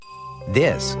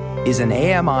This is an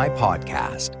AMI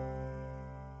podcast.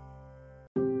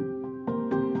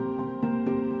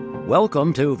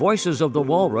 Welcome to Voices of the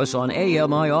Walrus on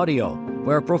AMI Audio,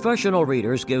 where professional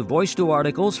readers give voice to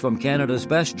articles from Canada's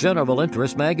best general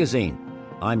interest magazine.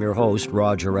 I'm your host,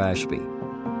 Roger Ashby.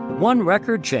 One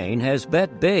record chain has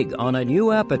bet big on a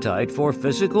new appetite for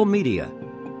physical media.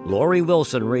 Lori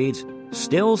Wilson reads,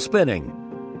 Still Spinning.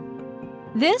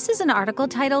 This is an article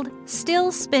titled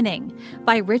Still Spinning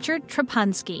by Richard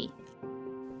Trapunski.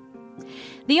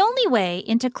 The only way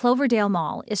into Cloverdale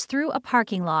Mall is through a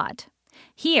parking lot.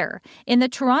 Here, in the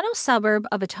Toronto suburb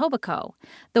of Etobicoke,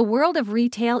 the world of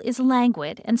retail is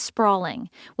languid and sprawling,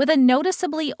 with a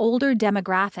noticeably older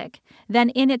demographic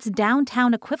than in its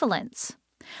downtown equivalents.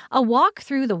 A walk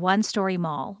through the one-story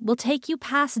mall will take you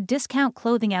past discount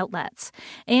clothing outlets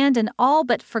and an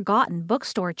all-but-forgotten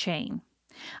bookstore chain.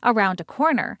 Around a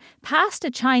corner, past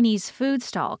a Chinese food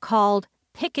stall called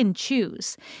Pick and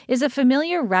Choose, is a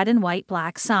familiar red and white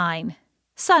black sign,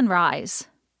 Sunrise.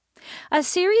 A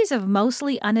series of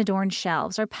mostly unadorned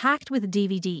shelves are packed with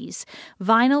DVDs,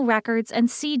 vinyl records, and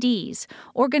CDs,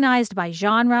 organized by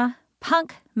genre,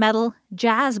 punk, metal,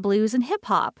 jazz, blues, and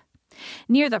hip-hop.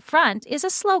 Near the front is a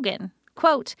slogan,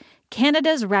 quote,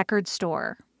 Canada's Record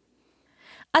Store.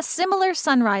 A similar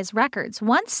Sunrise Records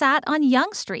once sat on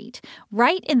Yonge Street,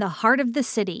 right in the heart of the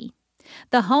city.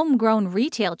 The homegrown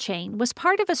retail chain was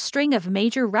part of a string of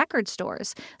major record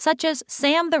stores, such as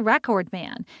Sam the Record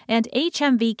Man and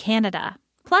HMV Canada,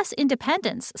 plus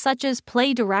independents such as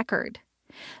Play to Record.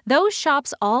 Those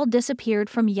shops all disappeared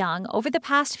from Yonge over the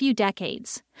past few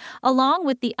decades, along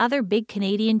with the other big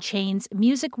Canadian chains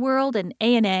Music World and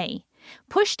A&A,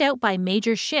 pushed out by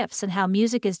major shifts in how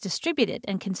music is distributed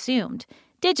and consumed,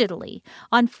 digitally,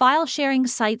 on file-sharing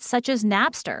sites such as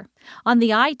Napster, on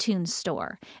the iTunes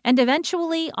Store, and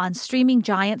eventually on streaming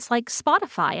giants like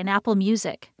Spotify and Apple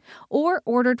Music, or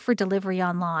ordered for delivery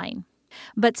online.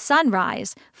 But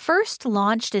Sunrise, first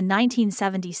launched in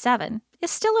 1977,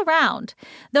 is still around,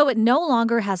 though it no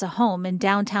longer has a home in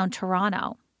downtown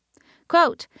Toronto.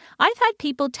 Quote, I've had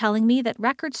people telling me that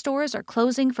record stores are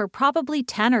closing for probably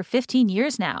 10 or 15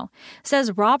 years now,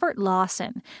 says Robert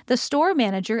Lawson, the store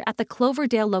manager at the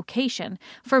Cloverdale location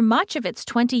for much of its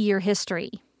 20-year history.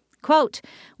 Quote,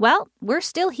 well, we're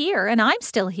still here and I'm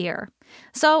still here.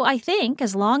 So I think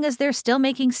as long as they're still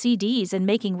making CDs and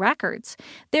making records,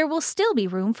 there will still be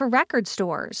room for record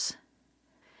stores.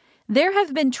 There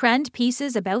have been trend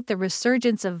pieces about the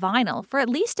resurgence of vinyl for at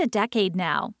least a decade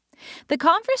now. The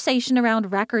conversation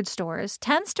around record stores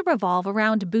tends to revolve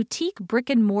around boutique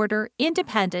brick-and-mortar,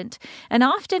 independent, and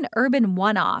often urban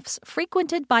one-offs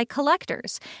frequented by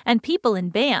collectors and people in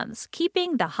bands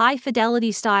keeping the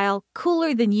high-fidelity style,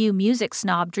 cooler-than-you music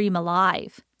snob dream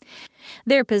alive.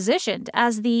 They're positioned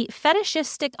as the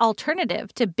fetishistic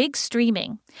alternative to big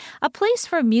streaming, a place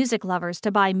for music lovers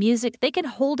to buy music they can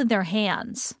hold in their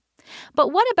hands.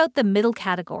 But what about the middle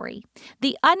category,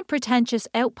 the unpretentious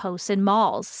outposts in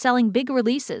malls selling big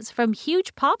releases from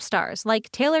huge pop stars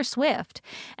like Taylor Swift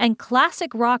and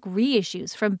classic rock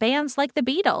reissues from bands like the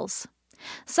Beatles?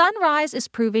 Sunrise is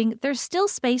proving there's still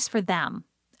space for them.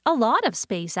 A lot of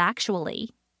space,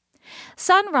 actually.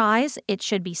 Sunrise, it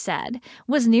should be said,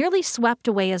 was nearly swept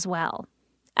away as well.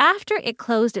 After it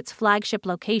closed its flagship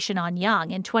location on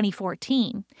Yonge in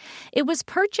 2014, it was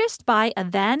purchased by a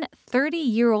then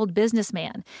 30-year-old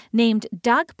businessman named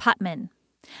Doug Putman.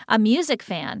 A music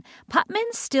fan,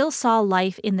 Putman still saw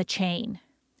life in the chain.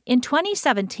 In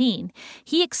 2017,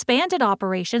 he expanded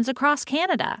operations across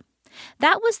Canada.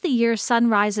 That was the year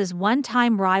Sunrise's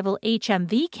one-time rival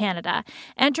HMV Canada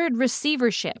entered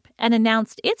receivership and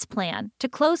announced its plan to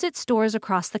close its stores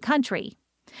across the country.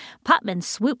 Putman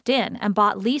swooped in and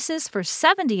bought leases for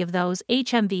 70 of those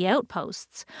HMV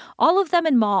outposts, all of them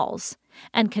in malls,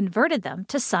 and converted them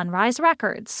to Sunrise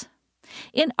Records.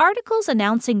 In articles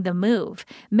announcing the move,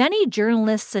 many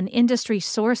journalists and industry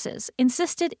sources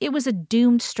insisted it was a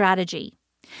doomed strategy.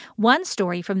 One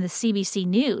story from the CBC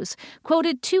News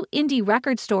quoted two indie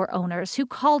record store owners who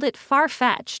called it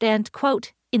far-fetched and,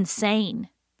 quote, insane.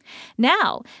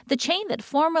 Now, the chain that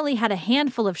formerly had a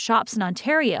handful of shops in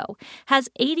Ontario has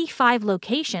 85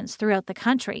 locations throughout the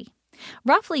country.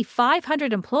 Roughly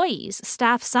 500 employees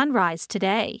staff Sunrise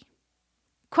today.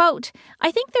 Quote,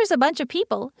 I think there's a bunch of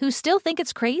people who still think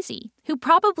it's crazy, who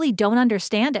probably don't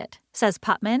understand it, says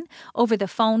Putman over the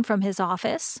phone from his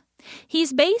office.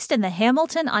 He's based in the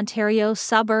Hamilton, Ontario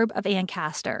suburb of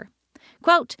Ancaster.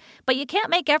 Quote, but you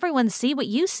can't make everyone see what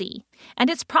you see, and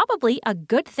it's probably a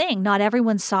good thing not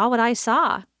everyone saw what I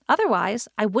saw. Otherwise,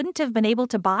 I wouldn't have been able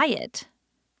to buy it.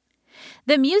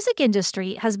 The music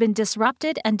industry has been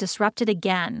disrupted and disrupted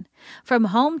again, from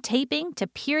home taping to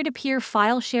peer-to-peer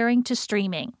file sharing to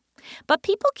streaming. But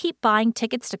people keep buying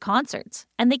tickets to concerts,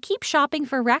 and they keep shopping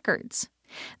for records.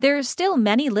 There are still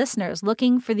many listeners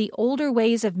looking for the older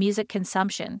ways of music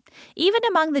consumption, even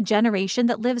among the generation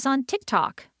that lives on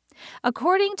TikTok.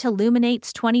 According to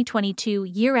Luminate's 2022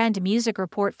 year-end music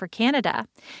report for Canada,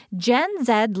 Gen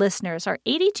Z listeners are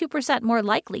 82% more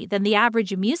likely than the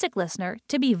average music listener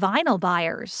to be vinyl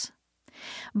buyers.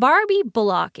 Barbie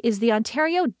Bullock is the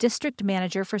Ontario District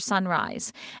Manager for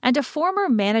Sunrise and a former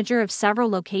manager of several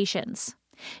locations.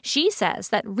 She says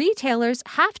that retailers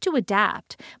have to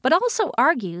adapt, but also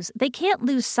argues they can't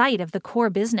lose sight of the core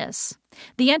business,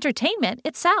 the entertainment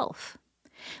itself.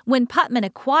 When Putman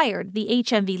acquired the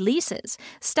HMV leases,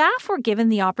 staff were given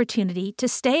the opportunity to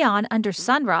stay on under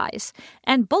Sunrise,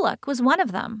 and Bullock was one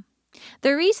of them.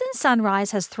 The reason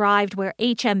Sunrise has thrived where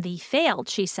HMV failed,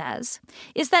 she says,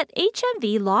 is that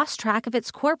HMV lost track of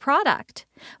its core product,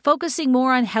 focusing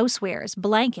more on housewares,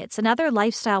 blankets, and other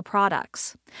lifestyle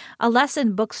products. A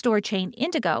lesson bookstore chain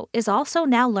Indigo is also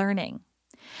now learning.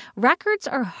 Records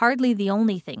are hardly the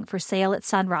only thing for sale at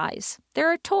Sunrise. There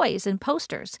are toys and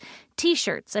posters,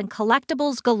 T-shirts, and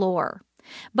collectibles galore.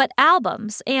 But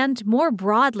albums, and more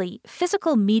broadly,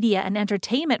 physical media and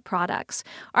entertainment products,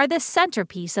 are the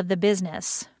centerpiece of the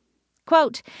business.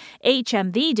 Quote,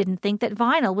 HMV didn't think that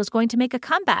vinyl was going to make a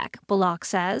comeback, Bullock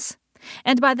says.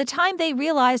 And by the time they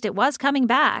realized it was coming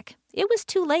back, it was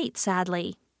too late,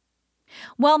 sadly.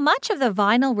 While much of the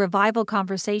vinyl revival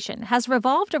conversation has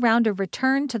revolved around a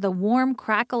return to the warm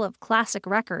crackle of classic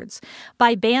records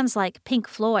by bands like Pink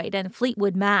Floyd and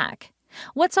Fleetwood Mac,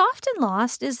 what's often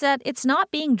lost is that it's not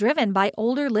being driven by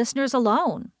older listeners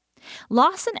alone.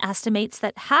 Lawson estimates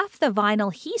that half the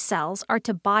vinyl he sells are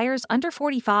to buyers under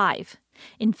 45.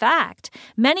 In fact,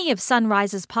 many of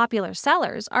Sunrise's popular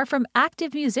sellers are from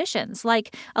active musicians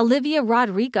like Olivia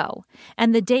Rodrigo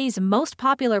and the day's most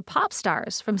popular pop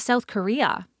stars from South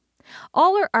Korea.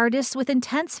 All are artists with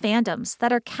intense fandoms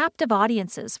that are captive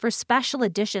audiences for special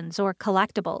editions or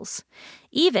collectibles,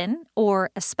 even, or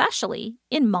especially,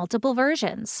 in multiple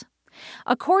versions.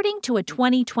 According to a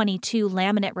 2022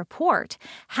 Laminate report,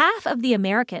 half of the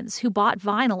Americans who bought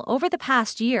vinyl over the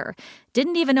past year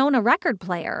didn't even own a record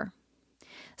player.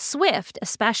 Swift,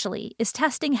 especially, is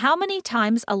testing how many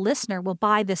times a listener will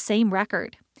buy the same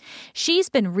record. She's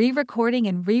been re-recording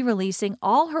and re-releasing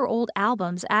all her old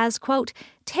albums as, quote,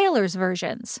 Taylor's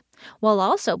versions, while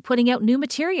also putting out new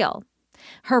material.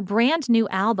 Her brand new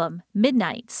album,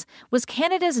 Midnights, was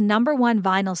Canada's #1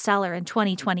 vinyl seller in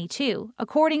 2022,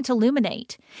 according to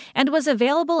Luminate, and was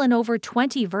available in over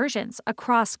 20 versions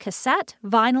across cassette,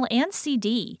 vinyl, and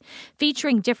CD,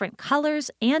 featuring different colors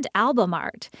and album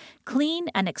art, clean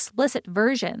and explicit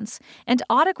versions, and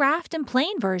autographed and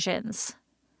plain versions.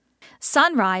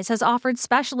 Sunrise has offered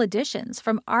special editions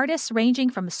from artists ranging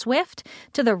from Swift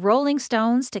to the Rolling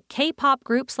Stones to K-pop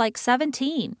groups like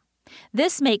 17.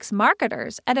 This makes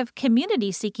marketers out of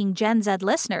community-seeking Gen Z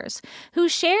listeners who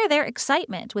share their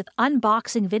excitement with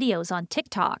unboxing videos on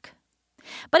TikTok.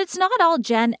 But it's not all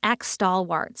Gen X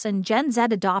stalwarts and Gen Z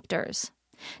adopters.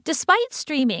 Despite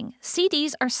streaming,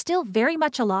 CDs are still very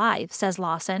much alive, says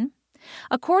Lawson.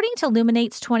 According to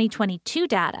Luminate's 2022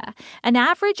 data, an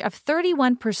average of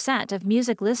 31% of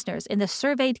music listeners in the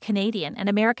surveyed Canadian and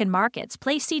American markets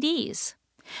play CDs.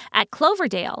 At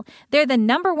Cloverdale, they're the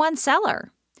 #1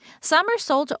 seller. Some are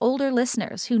sold to older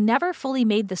listeners who never fully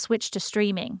made the switch to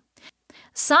streaming.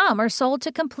 Some are sold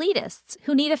to completists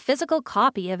who need a physical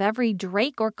copy of every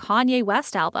Drake or Kanye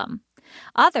West album.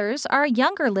 Others are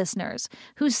younger listeners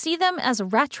who see them as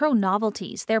retro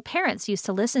novelties their parents used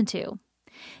to listen to.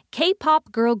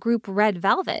 K-pop girl group Red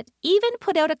Velvet even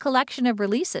put out a collection of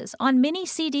releases on mini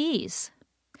CDs.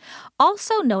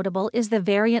 Also notable is the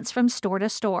variance from store to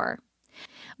store.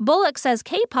 Bullock says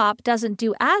K-pop doesn't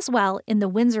do as well in the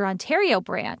Windsor, Ontario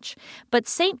branch, but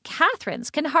St. Catharines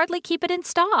can hardly keep it in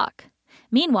stock.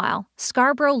 Meanwhile,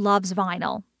 Scarborough loves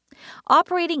vinyl.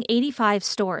 Operating 85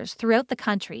 stores throughout the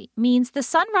country means the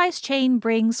Sunrise chain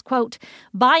brings, quote,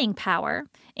 buying power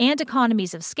and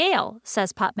economies of scale,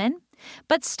 says Putman,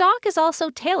 but stock is also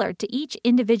tailored to each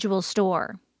individual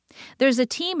store. There's a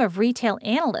team of retail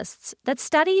analysts that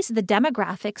studies the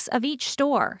demographics of each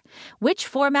store, which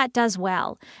format does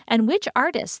well, and which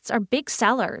artists are big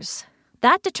sellers.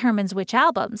 That determines which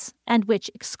albums and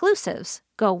which exclusives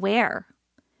go where.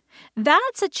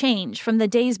 That's a change from the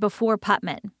days before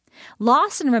Putman.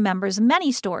 Lawson remembers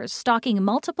many stores stocking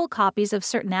multiple copies of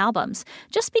certain albums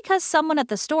just because someone at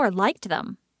the store liked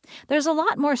them. There's a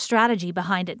lot more strategy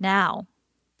behind it now.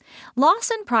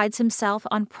 Lawson prides himself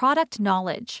on product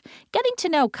knowledge, getting to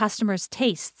know customers'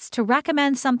 tastes to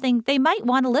recommend something they might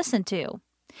want to listen to.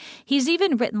 He's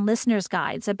even written listeners'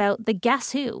 guides about the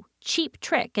Guess Who, Cheap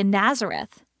Trick, and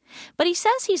Nazareth. But he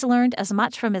says he's learned as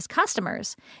much from his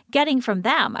customers, getting from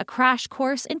them a crash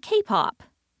course in K-pop.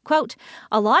 Quote,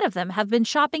 "A lot of them have been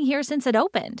shopping here since it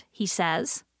opened," he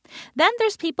says. Then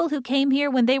there's people who came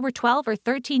here when they were 12 or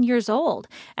 13 years old,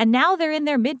 and now they're in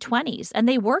their mid-20s and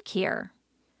they work here.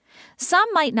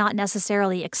 Some might not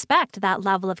necessarily expect that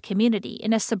level of community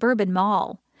in a suburban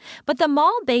mall, but the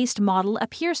mall-based model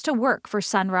appears to work for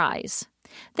Sunrise.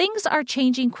 Things are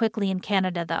changing quickly in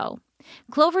Canada, though.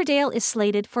 Cloverdale is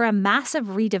slated for a massive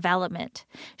redevelopment,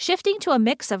 shifting to a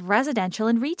mix of residential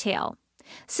and retail.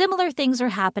 Similar things are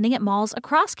happening at malls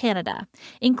across Canada,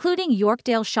 including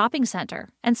Yorkdale Shopping Centre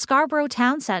and Scarborough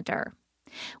Town Centre.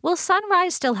 Will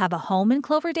Sunrise still have a home in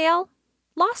Cloverdale?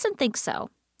 Lawson thinks so.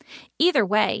 Either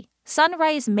way,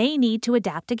 Sunrise may need to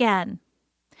adapt again.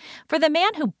 For the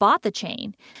man who bought the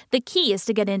chain, the key is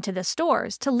to get into the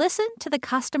stores to listen to the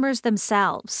customers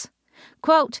themselves.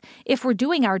 Quote, "If we're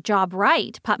doing our job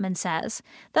right," Putman says,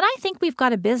 "then I think we've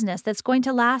got a business that's going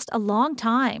to last a long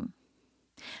time."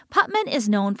 Putman is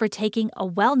known for taking a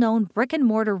well-known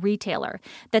brick-and-mortar retailer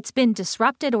that's been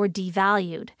disrupted or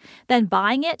devalued, then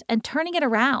buying it and turning it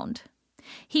around.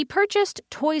 He purchased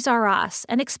Toys R Us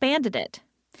and expanded it.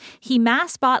 He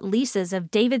mass-bought leases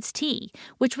of David's Tea,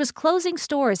 which was closing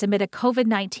stores amid a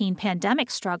COVID-19 pandemic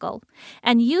struggle,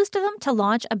 and used them to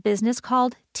launch a business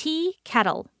called Tea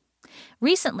Kettle.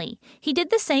 Recently, he did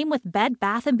the same with Bed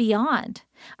Bath & Beyond,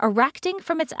 erecting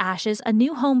from its ashes a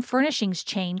new home furnishings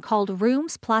chain called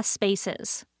Rooms Plus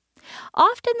Spaces.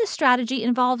 Often the strategy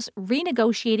involves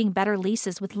renegotiating better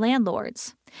leases with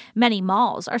landlords. Many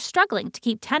malls are struggling to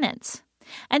keep tenants,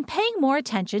 and paying more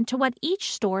attention to what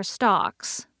each store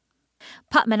stocks.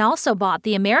 Putman also bought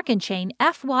the American chain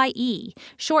FYE,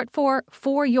 short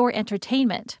for Your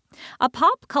Entertainment, a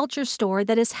pop culture store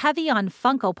that is heavy on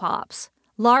Funko Pops,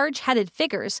 large-headed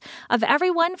figures of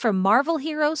everyone from Marvel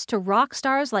heroes to rock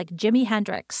stars like Jimi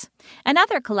Hendrix, and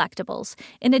other collectibles,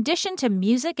 in addition to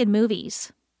music and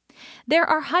movies. There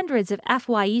are hundreds of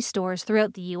FYE stores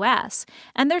throughout the U.S.,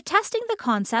 and they're testing the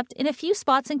concept in a few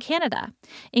spots in Canada,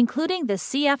 including the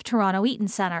CF Toronto Eaton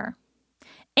Centre.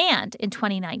 And in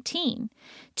 2019,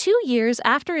 2 years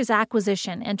after his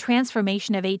acquisition and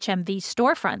transformation of HMV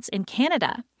storefronts in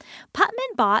Canada,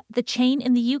 Putman bought the chain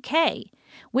in the UK,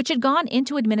 which had gone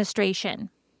into administration.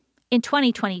 In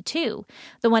 2022,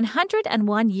 the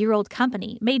 101-year-old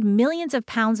company made millions of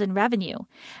pounds in revenue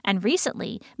and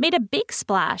recently made a big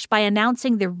splash by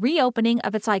announcing the reopening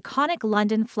of its iconic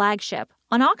London flagship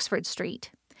on Oxford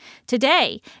Street.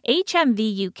 Today,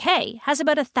 HMV UK has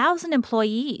about 1,000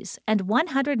 employees and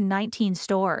 119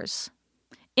 stores.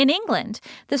 In England,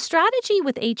 the strategy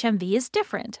with HMV is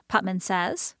different, Putman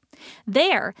says.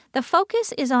 There, the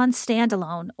focus is on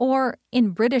standalone, or,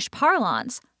 in British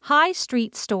parlance, high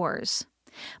street stores.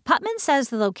 Putman says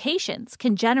the locations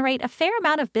can generate a fair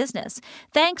amount of business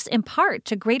thanks in part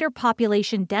to greater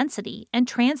population density and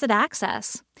transit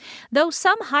access, though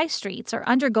some high streets are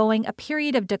undergoing a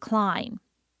period of decline.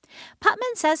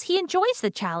 Putman says he enjoys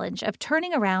the challenge of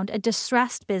turning around a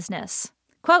distressed business.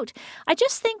 Quote, "I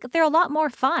just think they're a lot more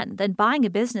fun than buying a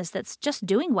business that's just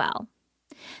doing well."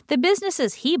 The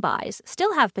businesses he buys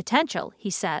still have potential, he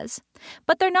says,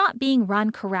 but they're not being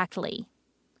run correctly.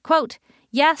 Quote,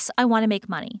 "Yes, I want to make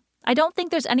money. I don't think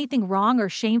there's anything wrong or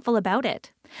shameful about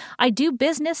it. I do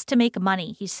business to make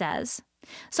money," he says.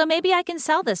 "So maybe I can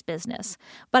sell this business,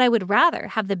 but I would rather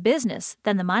have the business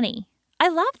than the money. I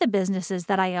love the businesses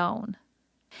that I own."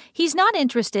 He's not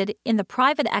interested in the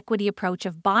private equity approach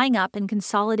of buying up and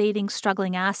consolidating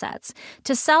struggling assets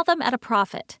to sell them at a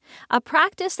profit, a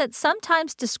practice that's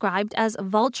sometimes described as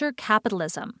vulture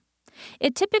capitalism.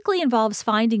 It typically involves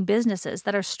finding businesses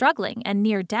that are struggling and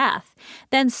near death,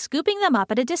 then scooping them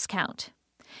up at a discount.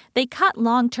 They cut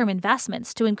long-term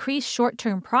investments to increase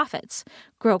short-term profits,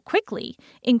 grow quickly,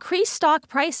 increase stock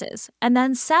prices, and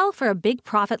then sell for a big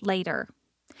profit later.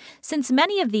 Since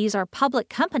many of these are public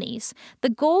companies, the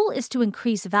goal is to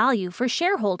increase value for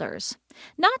shareholders,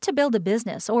 not to build a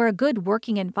business or a good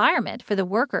working environment for the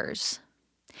workers.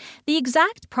 The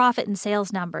exact profit and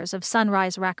sales numbers of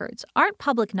Sunrise Records aren't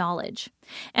public knowledge,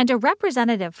 and a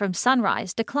representative from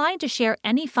Sunrise declined to share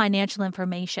any financial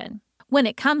information. When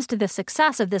it comes to the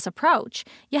success of this approach,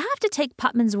 you have to take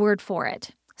Putman's word for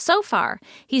it. So far,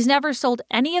 he's never sold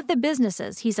any of the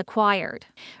businesses he's acquired.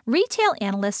 Retail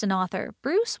analyst and author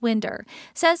Bruce Winder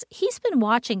says he's been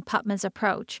watching Putman's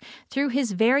approach through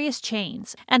his various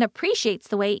chains and appreciates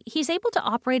the way he's able to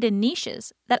operate in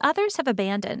niches that others have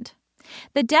abandoned.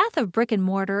 The death of brick and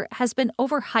mortar has been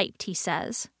overhyped, he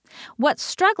says. What's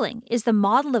struggling is the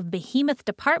model of behemoth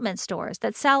department stores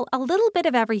that sell a little bit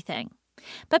of everything.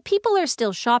 But people are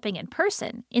still shopping in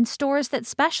person in stores that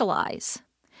specialize.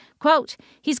 Quote,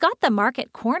 he's got the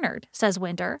market cornered, says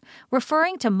Winder,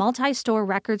 referring to multi-store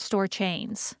record store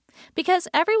chains. Because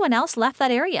everyone else left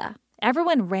that area.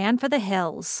 Everyone ran for the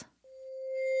hills.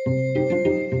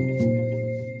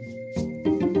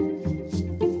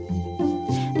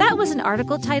 That was an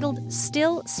article titled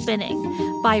Still Spinning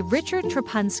by Richard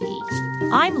Trapunski.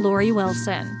 I'm Lori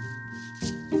Wilson.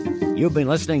 You've been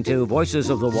listening to Voices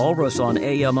of the Walrus on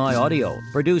AMI Audio,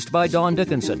 produced by Don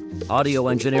Dickinson. Audio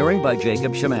engineering by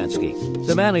Jacob Szymanski.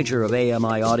 The manager of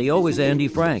AMI Audio is Andy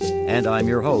Frank, and I'm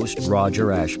your host,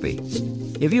 Roger Ashby.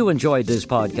 If you enjoyed this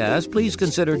podcast, please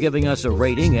consider giving us a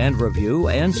rating and review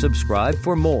and subscribe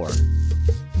for more.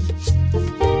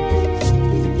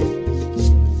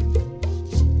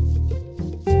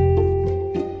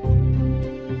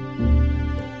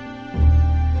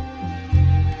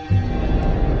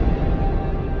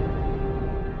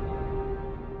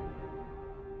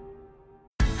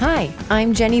 Hi,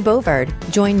 I'm Jenny Bovard.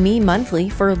 Join me monthly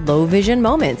for Low Vision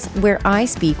Moments, where I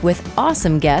speak with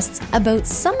awesome guests about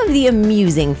some of the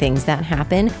amusing things that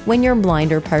happen when you're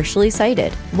blind or partially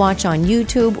sighted. Watch on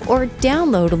YouTube or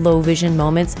download Low Vision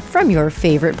Moments from your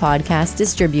favorite podcast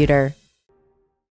distributor.